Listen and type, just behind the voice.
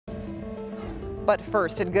But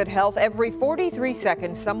first, in good health, every 43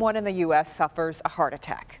 seconds, someone in the U.S. suffers a heart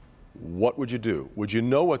attack. What would you do? Would you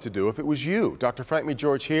know what to do if it was you? Dr. Frank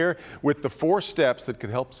McGeorge here with the 4 steps that could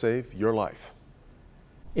help save your life.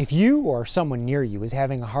 If you or someone near you is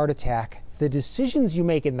having a heart attack, the decisions you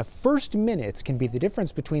make in the first minutes can be the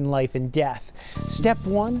difference between life and death. Step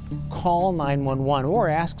 1, call 911 or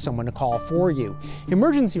ask someone to call for you.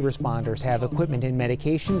 Emergency responders have equipment and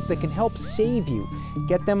medications that can help save you.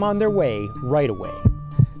 Get them on their way right away.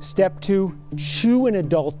 Step 2, chew an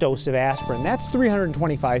adult dose of aspirin. That's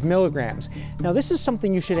 325 milligrams. Now this is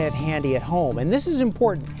something you should have handy at home, and this is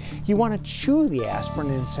important. You want to chew the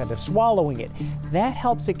aspirin instead of swallowing it. That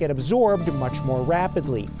helps it get absorbed much more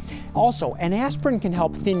rapidly. Also, an aspirin can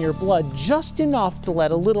help thin your blood just enough to let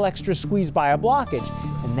a little extra squeeze by a blockage,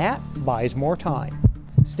 and that buys more time.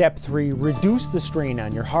 Step 3, reduce the strain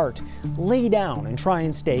on your heart. Lay down and try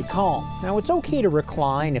and stay calm. Now it's okay to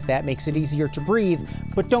recline if that makes it easier to breathe,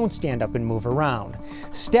 but don't stand up and move around.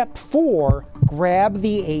 Step 4, grab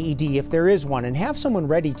the AED if there is one and have someone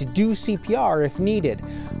ready to do CPR if needed.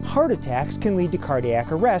 Heart attacks can lead to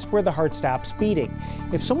cardiac arrest where the heart stops beating.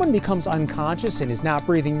 If someone becomes unconscious and is not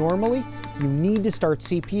breathing normally, you need to start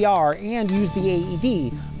CPR and use the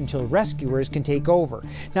AED until rescuers can take over.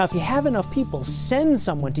 Now, if you have enough people, send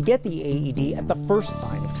someone to get the AED at the first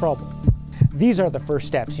sign of trouble. These are the first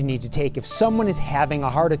steps you need to take if someone is having a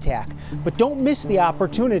heart attack. But don't miss the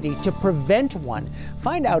opportunity to prevent one.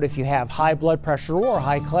 Find out if you have high blood pressure or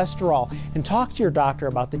high cholesterol and talk to your doctor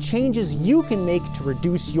about the changes you can make to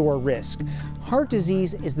reduce your risk. Heart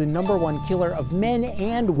disease is the #1 killer of men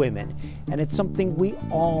and women, and it's something we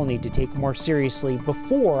all need to take more seriously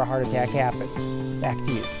before a heart attack happens. Back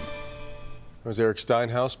to you. Was Eric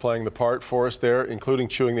Steinhaus playing the part for us there, including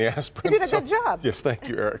chewing the asprin? You did a good job. Yes, thank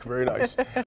you, Eric. Very nice.